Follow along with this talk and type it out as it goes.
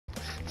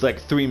It's like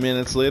 3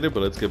 minutes later, but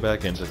let's get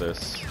back into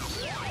this.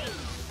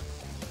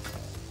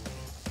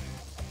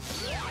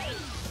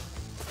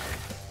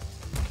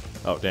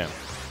 Oh, damn.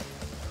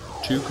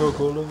 2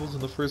 Coco levels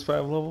in the first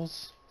 5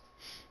 levels?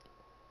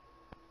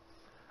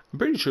 I'm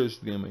pretty sure this is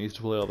the game I used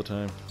to play all the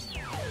time.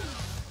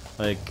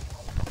 Like,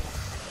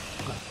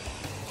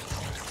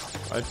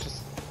 I'm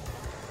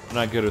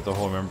not good at the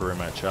whole remembering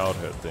my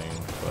childhood thing,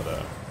 but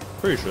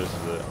pretty sure this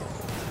is it.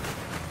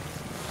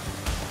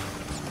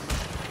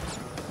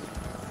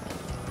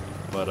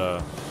 But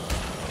I'm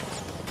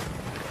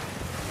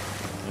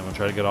gonna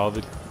try to get all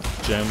the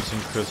gems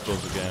and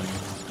crystals again.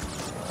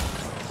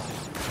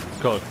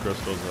 Call it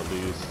crystals at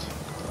least.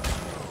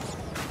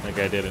 Like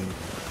I did in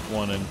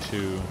 1 and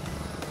 2.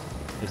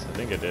 Yes, I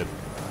think I did.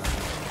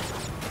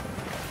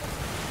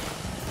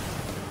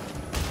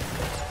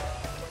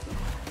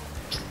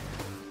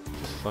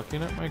 Just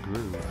fucking up my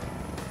groove.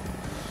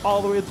 All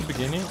the way at the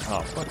beginning?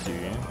 Oh, fuck you,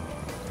 game.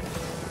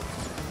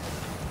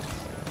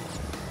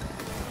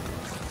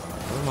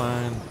 Never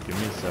mind. Give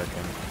me a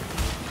second.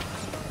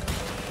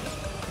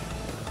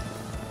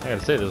 I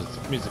gotta say,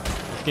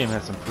 this game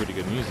has some pretty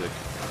good music.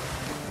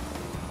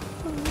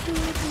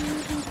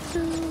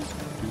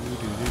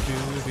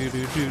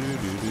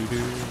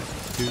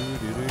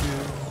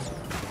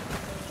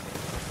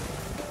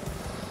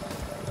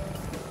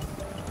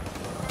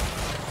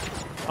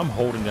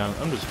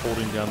 I'm just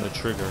holding down the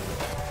trigger.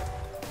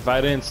 If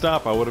I didn't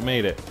stop, I would have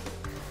made it.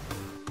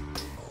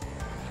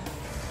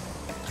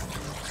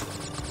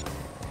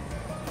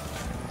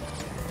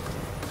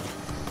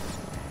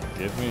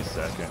 Give me a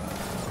second.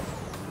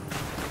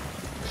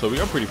 So we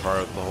are pretty far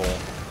out the whole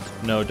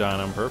no dying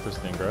on purpose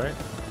thing, right?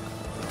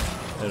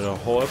 And a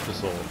whole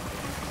episode.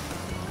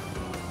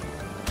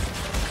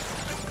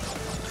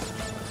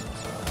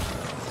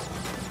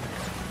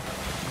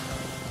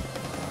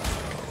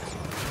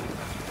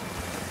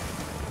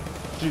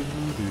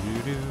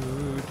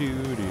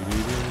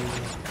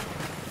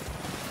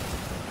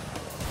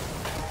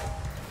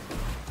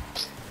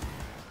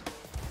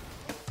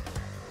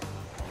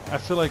 I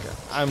feel like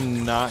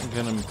I'm not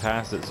gonna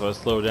pass it, so I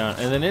slow down,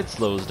 and then it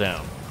slows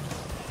down.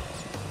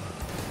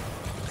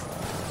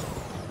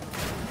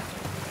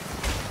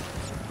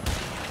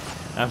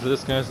 After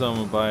this, guys, I'm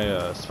gonna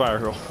buy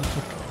Spiral.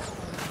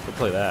 We'll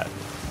play that.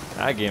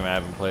 That game I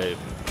haven't played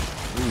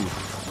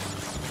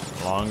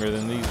longer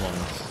than these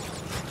ones.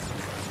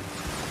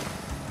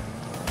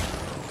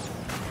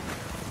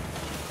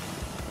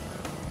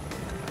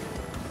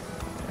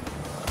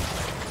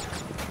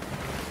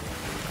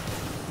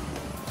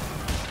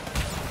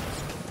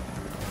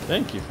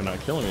 Thank you for not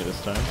killing me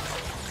this time.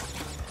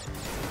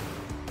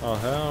 Oh,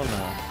 hell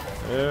no.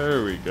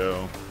 There we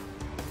go.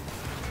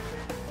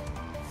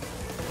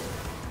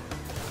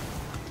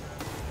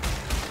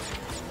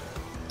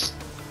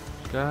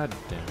 God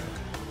damn it.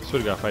 I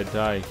swear to God, if I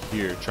die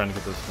here trying to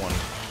get this one.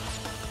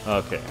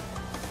 Okay.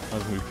 I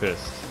was gonna be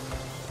pissed.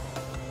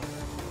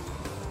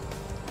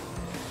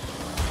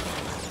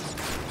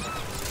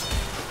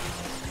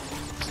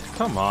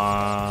 Come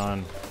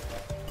on.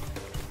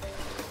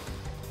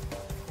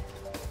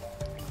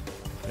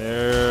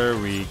 There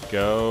we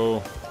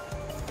go.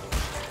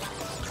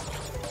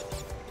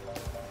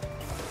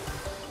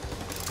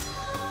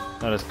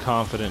 Not as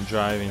confident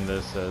driving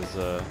this as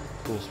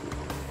full speed.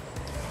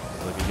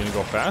 Like, you gonna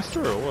go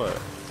faster or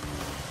what?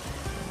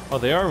 Oh,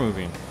 they are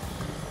moving.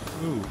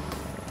 Ooh.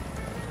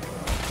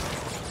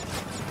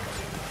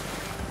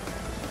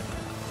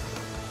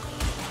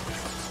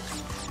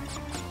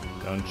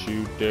 Don't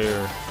you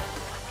dare.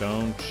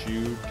 Don't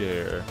you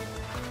dare.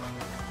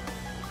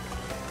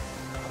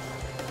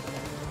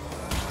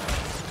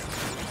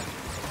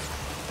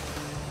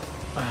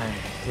 I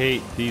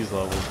hate these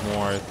levels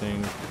more, I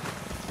think.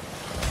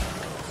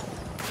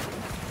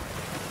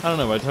 I don't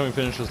know, by the time we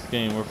finish this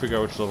game, we'll figure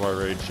out which level I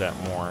raged at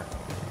more.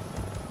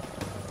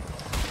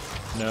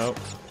 Nope.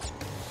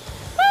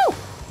 Woo!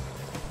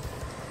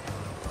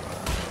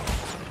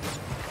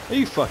 Are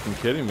you fucking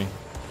kidding me?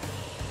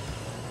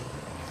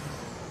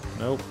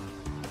 Nope.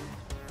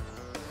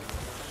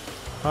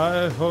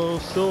 Hi ho,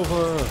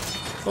 Silva!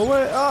 Oh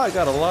wait, I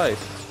got a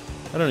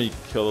life. I don't need to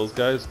kill those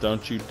guys,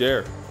 don't you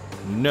dare.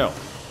 No.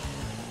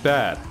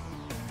 Bad.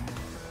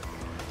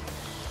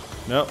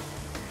 Nope.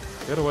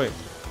 Get away.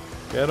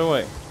 Get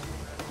away.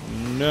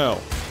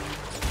 No.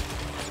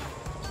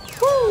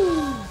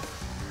 Woo!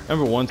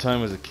 Remember one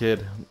time as a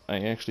kid, I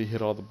actually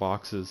hit all the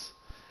boxes,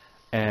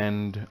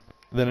 and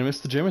then I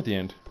missed the gem at the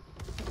end.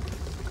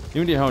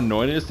 You know how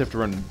annoying it is to have to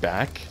run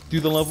back through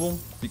the level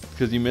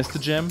because you missed the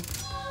gem?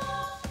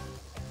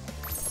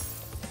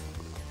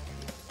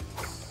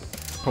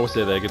 I will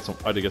say that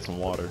I did get some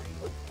water.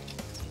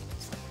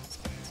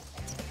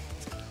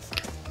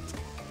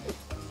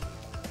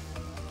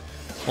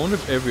 I wonder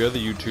if every other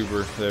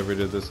YouTuber that ever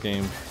did this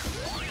game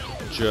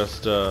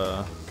just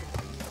did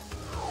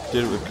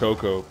it with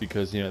Coco,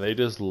 because you know they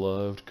just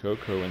loved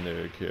Coco when they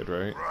were a kid,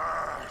 right?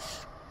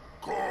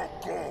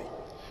 Coco.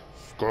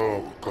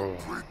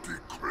 Pretty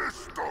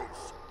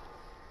crystals.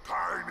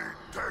 Tiny,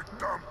 take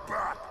them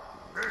back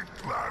in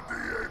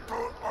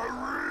Gladiator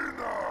Arena.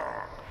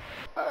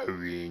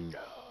 arena.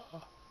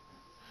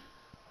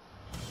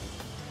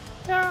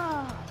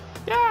 Yeah,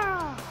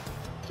 yeah,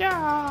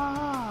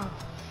 yeah.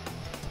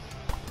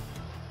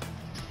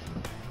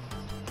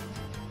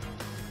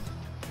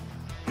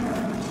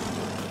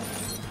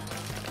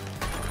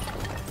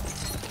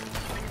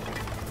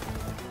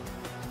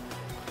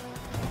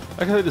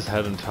 I could have just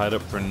had him tied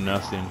up for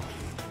nothing.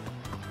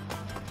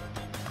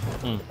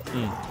 Oh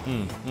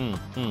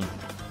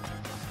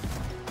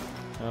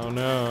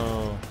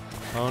no.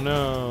 Oh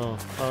no.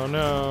 Oh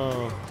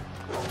no.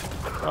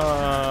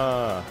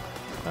 Ah.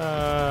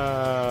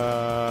 Ah.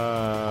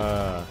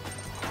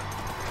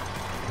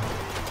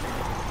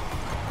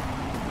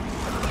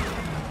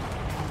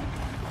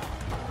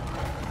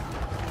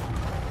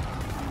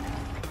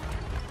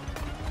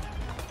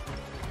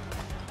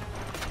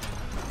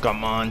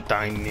 Come on,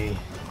 Tiny.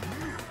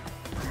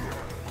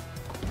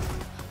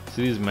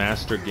 See these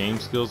master game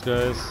skills,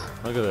 guys?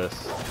 Look at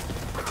this.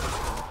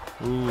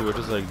 Ooh, I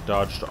just like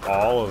dodged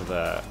all of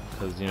that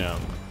because, you know,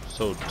 I'm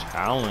so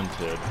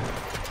talented.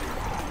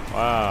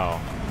 Wow.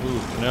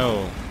 Ooh,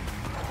 no.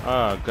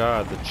 Ah,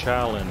 God, the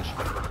challenge.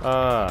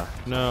 Ah,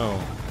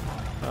 no.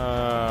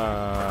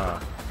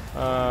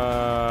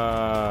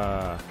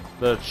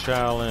 The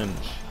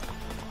challenge.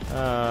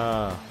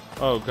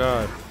 Oh,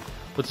 God.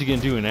 What's he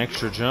gonna do? An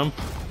extra jump?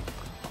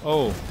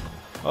 Oh,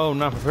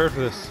 not prepared for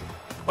this.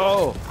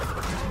 Oh,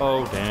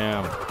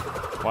 damn.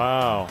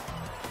 Wow.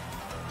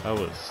 That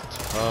was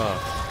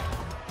tough.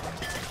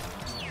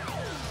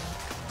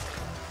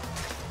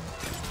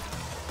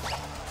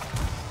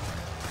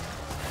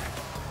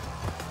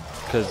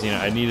 Because, you know,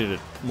 I needed a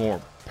more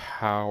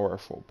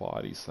powerful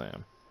body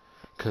slam.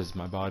 Because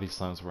my body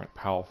slams weren't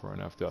powerful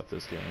enough throughout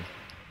this game.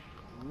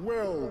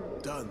 Well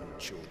done,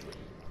 children.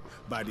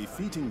 By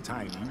defeating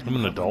Tiny, I'm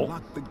an adult.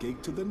 Unlock the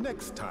gate to the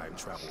next time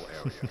travel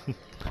area.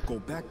 Go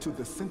back to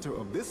the center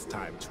of this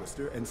time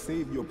twister and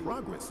save your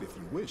progress if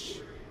you wish.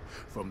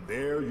 From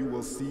there, you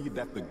will see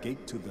that the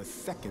gate to the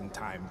second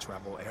time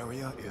travel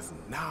area is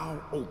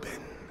now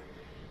open.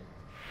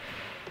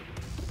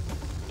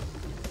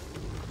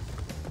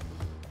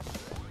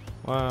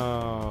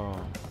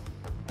 Wow.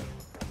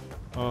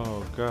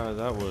 Oh God,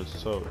 that was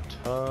so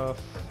tough.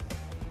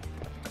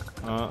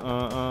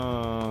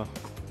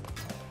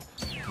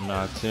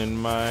 Not in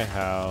my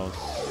house.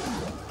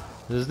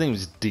 His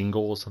name's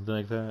Dingle or something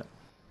like that.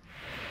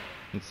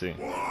 Let's see.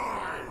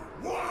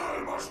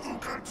 Why must you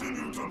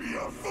continue to be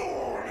a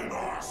thorn in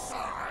our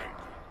side?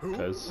 Who?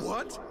 'Cause-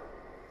 What?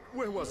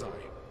 Where was I?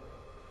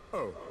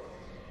 Oh,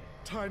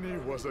 Tiny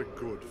was a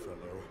good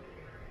fellow.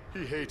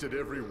 He hated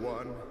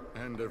everyone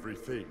and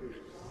everything,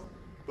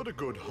 but a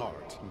good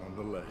heart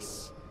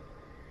nonetheless.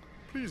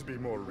 Please be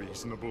more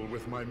reasonable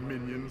with my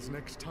minions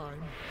next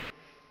time.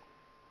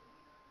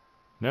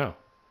 No.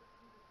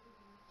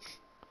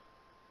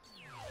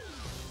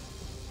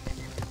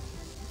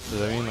 Does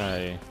that mean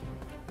I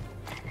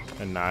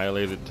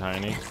annihilated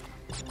Tiny?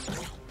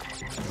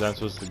 Is that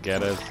supposed to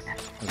get us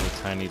as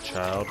a tiny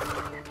child?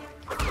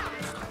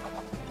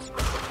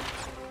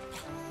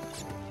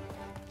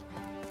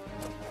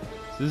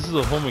 This is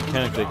a whole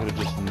mechanic they could have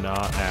just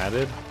not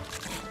added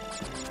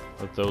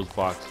with those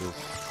boxes.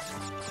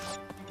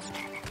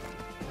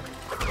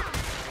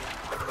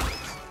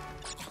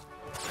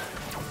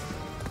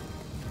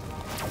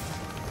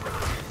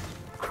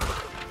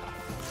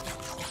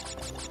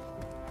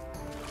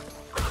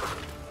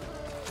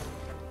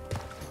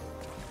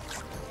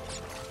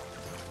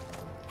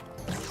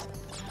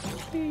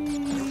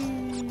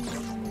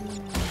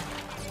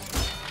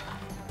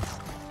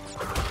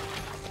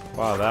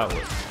 Wow, that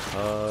was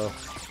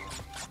tough.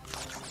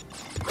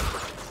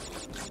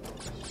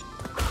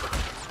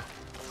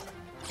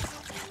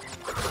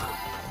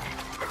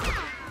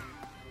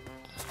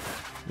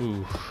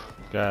 Oof,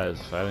 guys,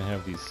 if I didn't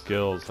have these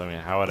skills, I mean,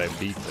 how would I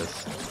beat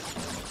this?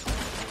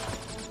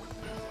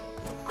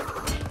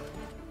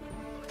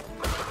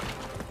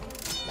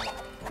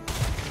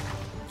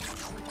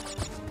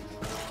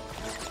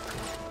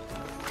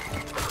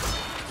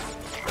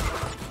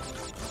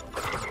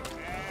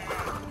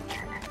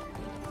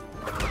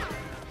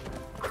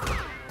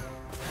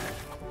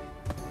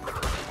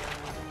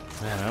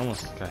 Man, I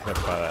almost got hit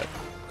by that.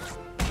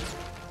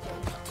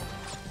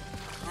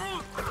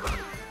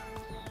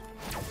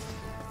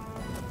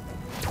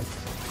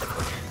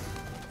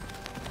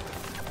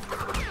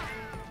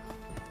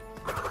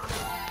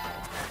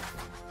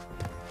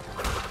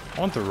 I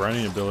want the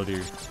running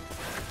ability.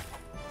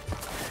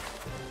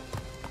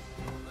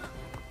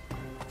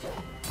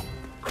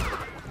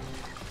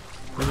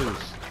 This is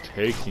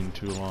taking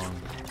too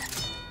long.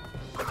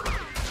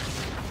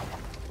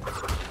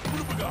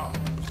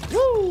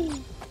 Woo!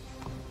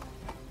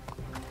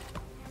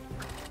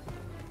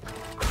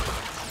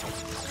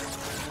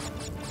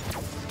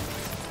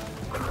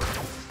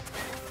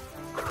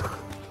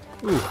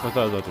 Ooh, I thought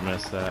I was about to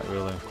miss that,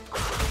 really.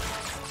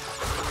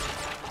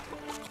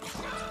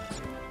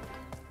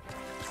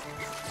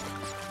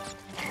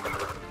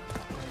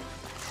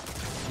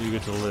 You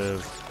get to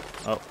live.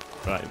 Oh,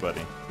 right,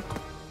 buddy.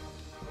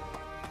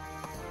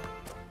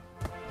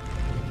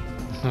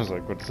 I was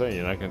like, what to say?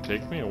 You're not gonna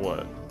take me or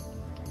what?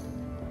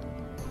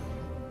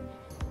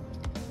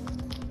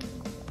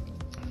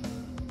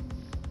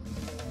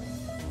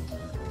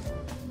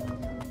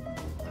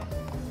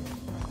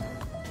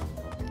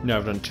 No,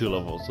 I've done 2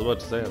 levels. So about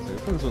to say, I was like, I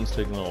think this one's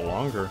taking a little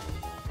longer.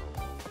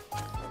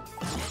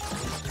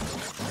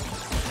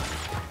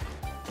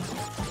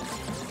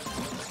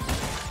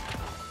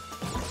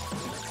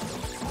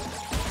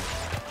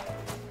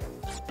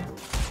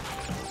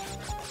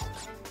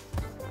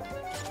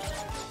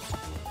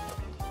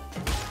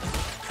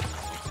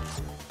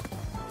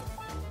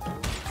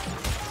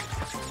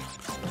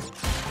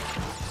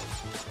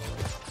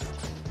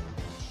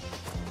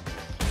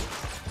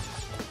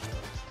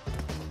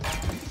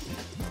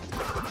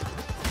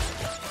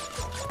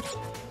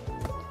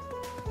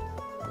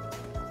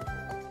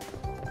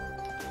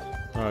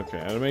 Okay,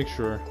 I gotta make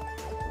sure.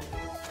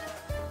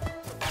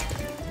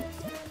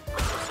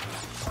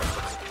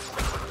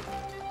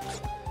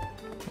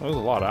 There's a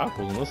lot of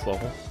apples in this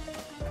level.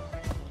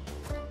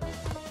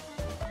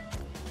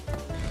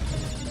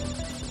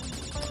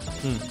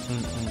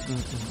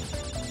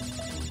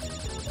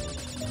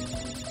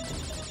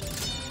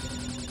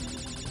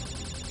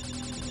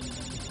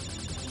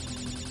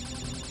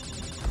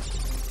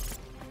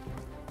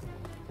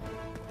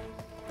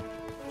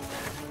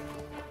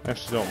 I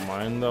actually don't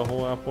mind the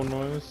whole apple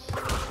noise.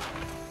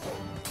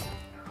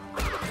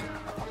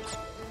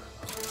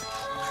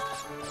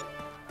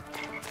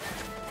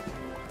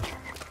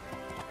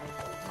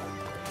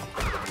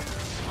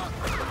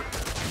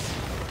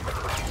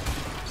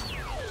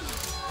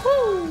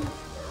 Woo!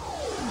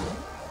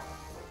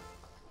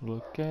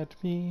 Look at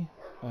me,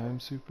 I'm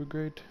super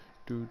great.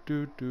 Do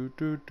do do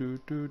do do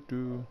do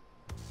do.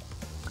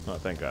 Oh,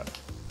 thank God.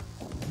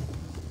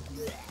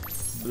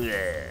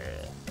 Bleh.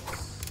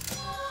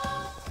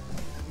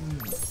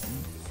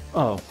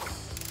 Oh. I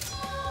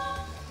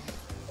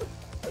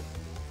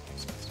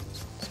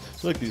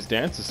feel like these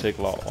dances take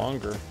a lot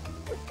longer.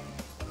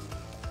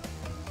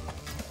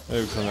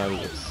 Maybe because I'm not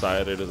as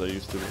excited as I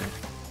used to be.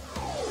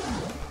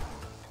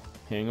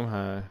 Hang 'em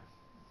high.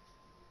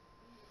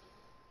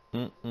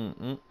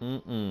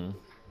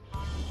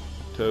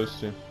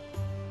 Toasty.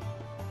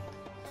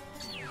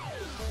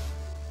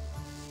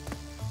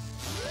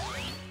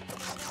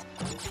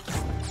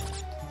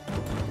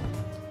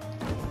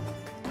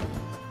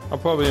 I'll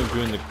probably end up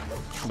doing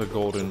the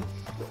golden.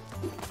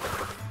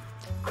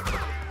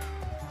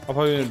 I'll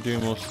probably end up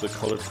doing most of the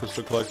colored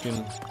crystal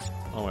collecting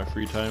on my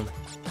free time.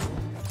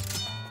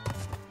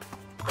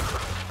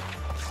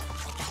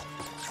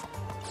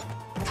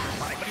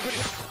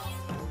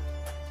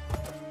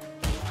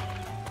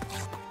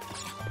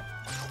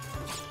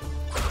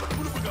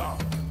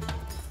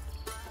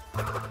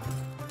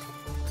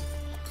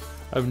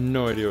 I have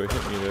no idea what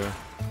hit me there.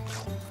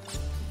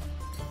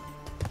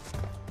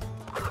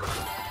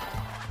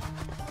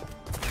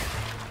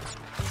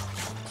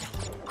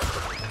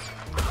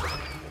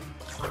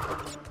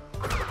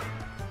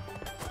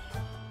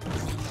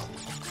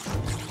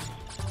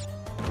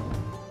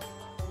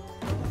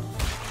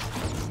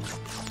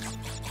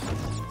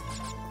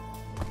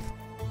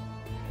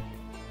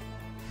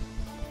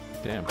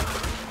 Damn.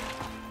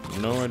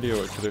 No idea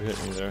what could have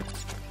hit me there.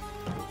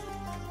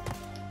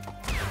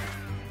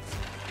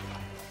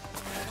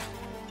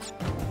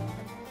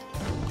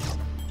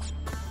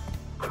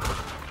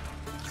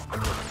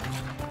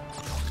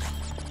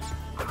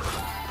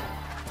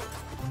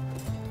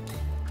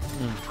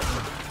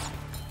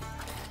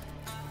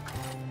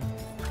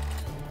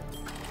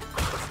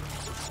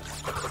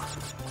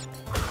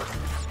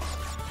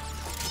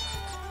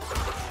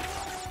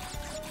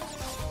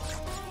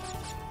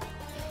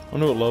 I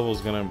wonder what level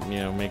is gonna, you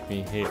know, make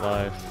me hate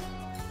life.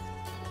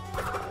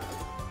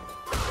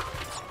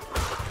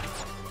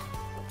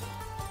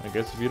 I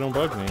guess if you don't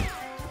bug me,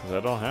 because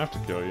I don't have to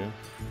kill you.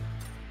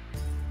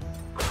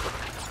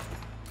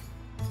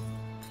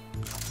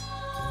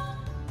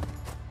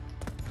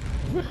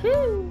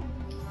 Woohoo!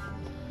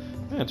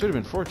 Man, it's already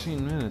been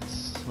 14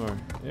 minutes, or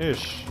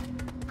ish.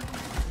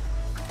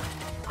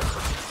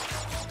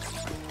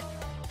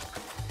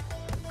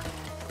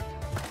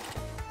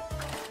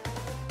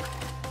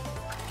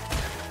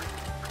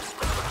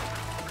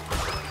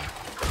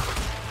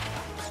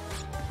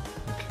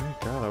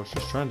 God, I was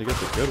just trying to get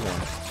the good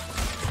one.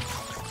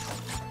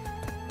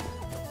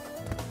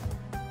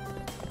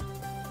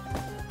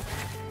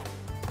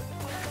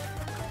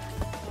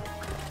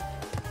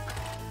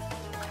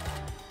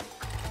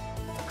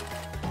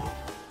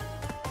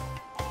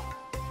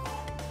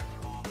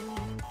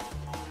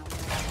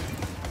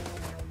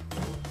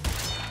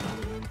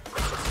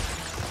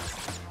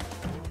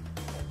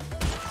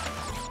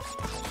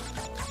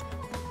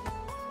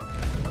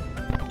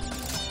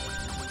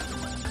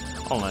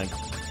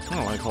 I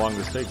don't like how long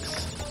this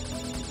takes.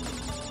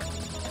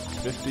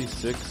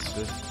 56,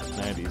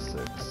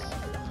 96.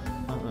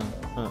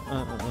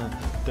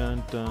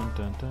 Dun dun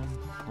dun dun.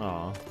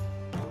 Aw.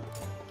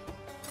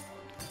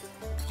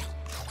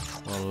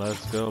 Well,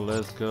 let's go,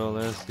 let's go,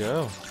 let's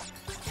go.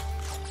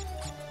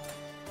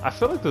 I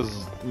feel like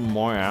there's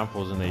more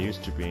apples than there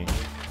used to be.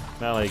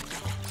 Not like...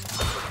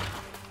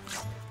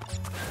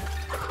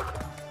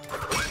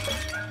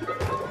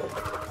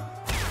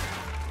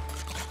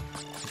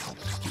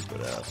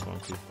 Stupid ass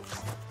monkey.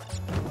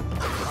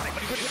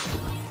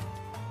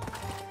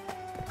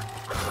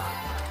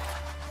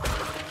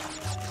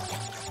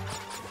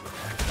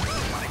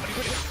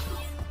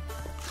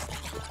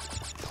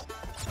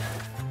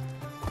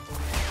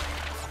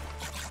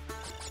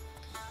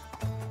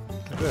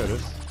 There it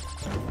is.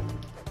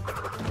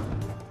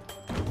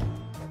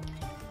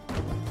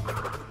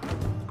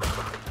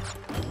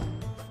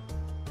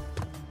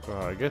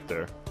 I get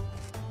there.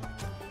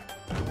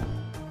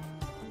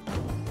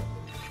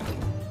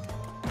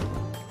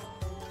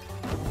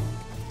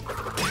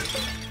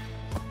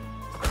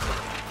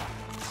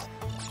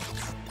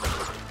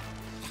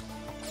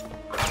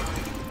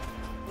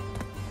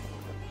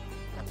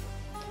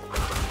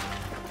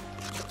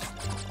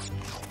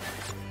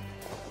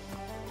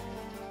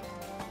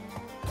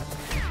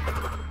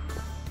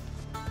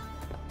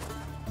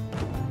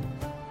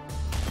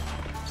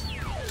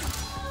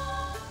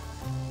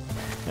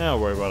 Yeah, I'll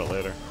worry about it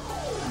later.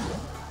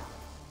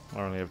 I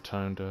don't really have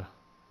time to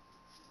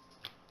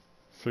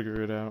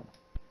figure it out.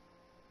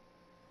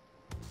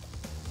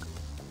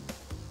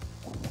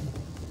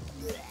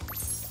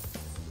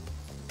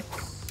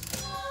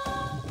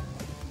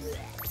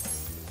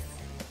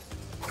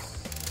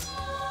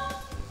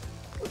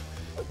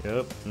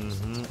 Yep.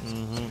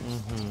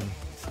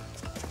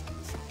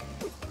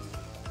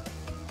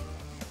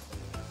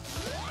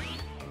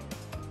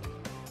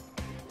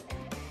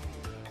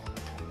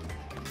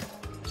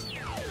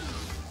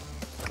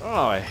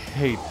 Oh, I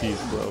hate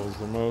these levels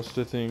the most,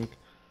 I think.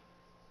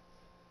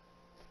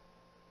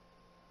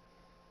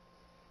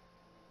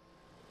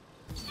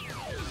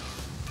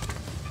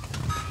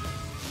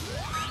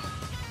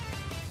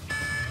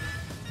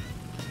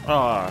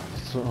 Ah,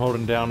 so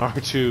holding down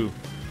R2.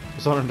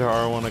 Just holding down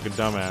R1 like a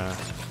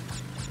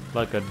dumbass.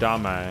 Like a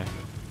dumbass.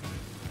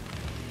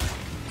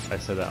 I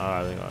said that,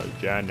 I think I was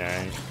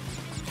Johnny.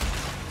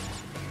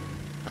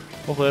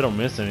 Hopefully I don't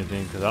miss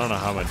anything, because I don't know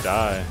how I'm gonna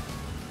die.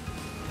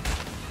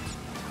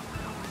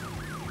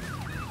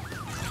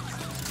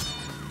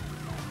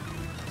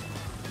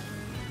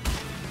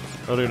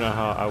 I don't even know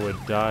how I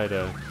would die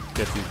to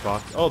get these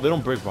boxes. Oh, they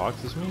don't break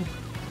boxes, me?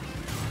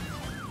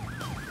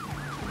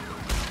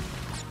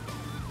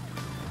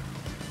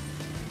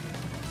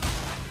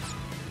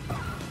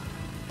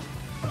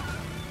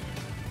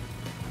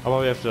 I'll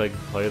probably have to like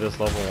play this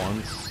level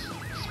once,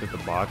 just get the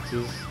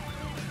boxes.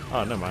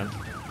 Oh, never mind.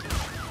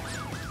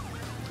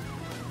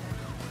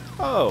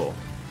 Oh.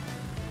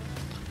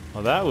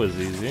 Well, that was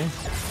easy.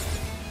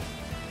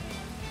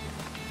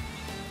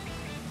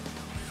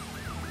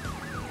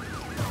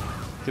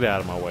 Get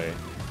out of my way.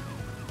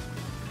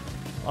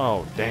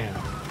 Oh, damn.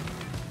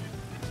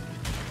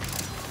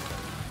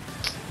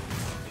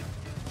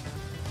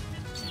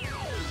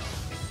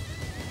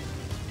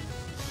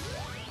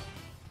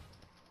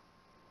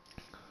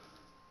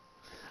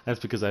 That's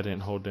because I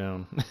didn't hold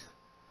down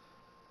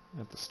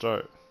at the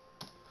start.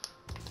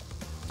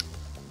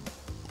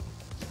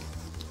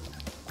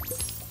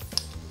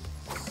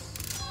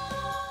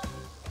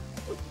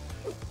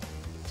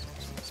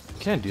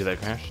 Can't do that,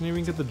 Crash. Didn't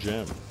even get the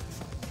gem.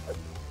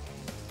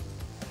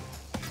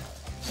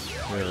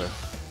 Really.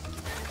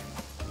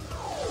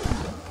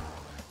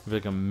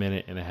 Like a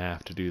minute and a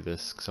half to do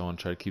this, because I want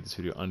to try to keep this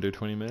video under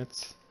 20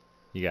 minutes.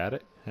 You got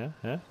it? Huh?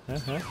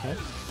 Let's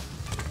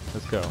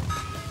go.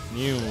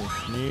 New.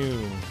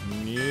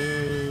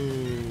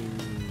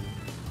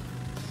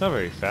 It's not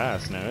very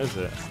fast now, is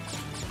it?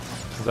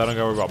 Because I don't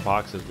gotta worry about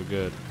boxes, we're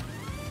good.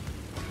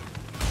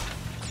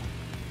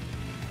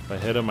 If I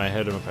hit him, I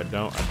hit him. If I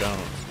don't, I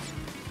don't.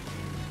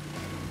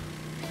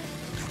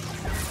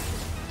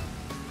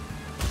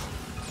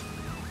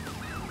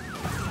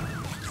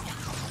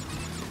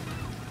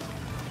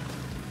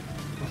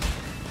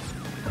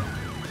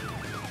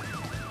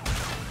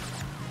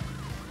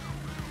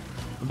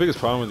 The biggest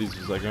problem with these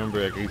was like, I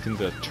remember like, I think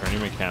the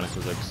turning mechanic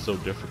was like so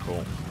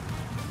difficult.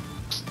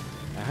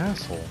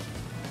 Asshole.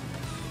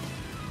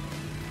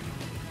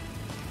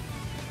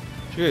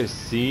 Did you guys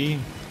see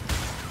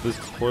this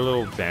poor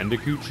little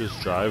Bandicoot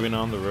just driving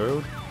on the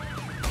road?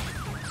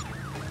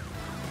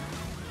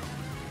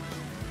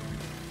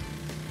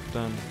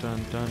 Dun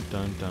dun dun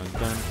dun dun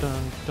dun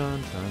dun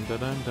dun dun dun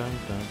dun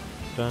dun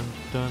dun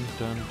dun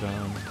dun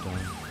dun dun.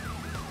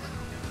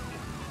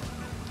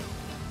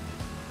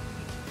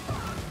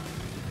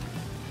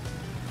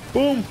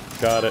 Boom!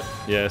 Got it.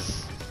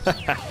 Yes.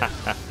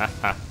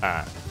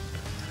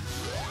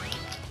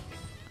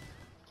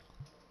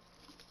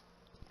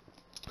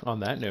 On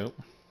that note,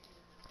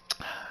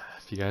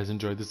 if you guys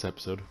enjoyed this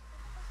episode,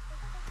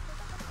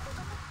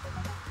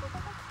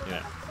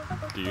 yeah,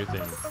 do your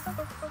thing.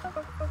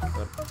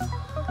 But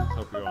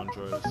hope you all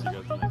enjoyed. See you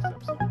guys in the next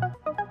episode.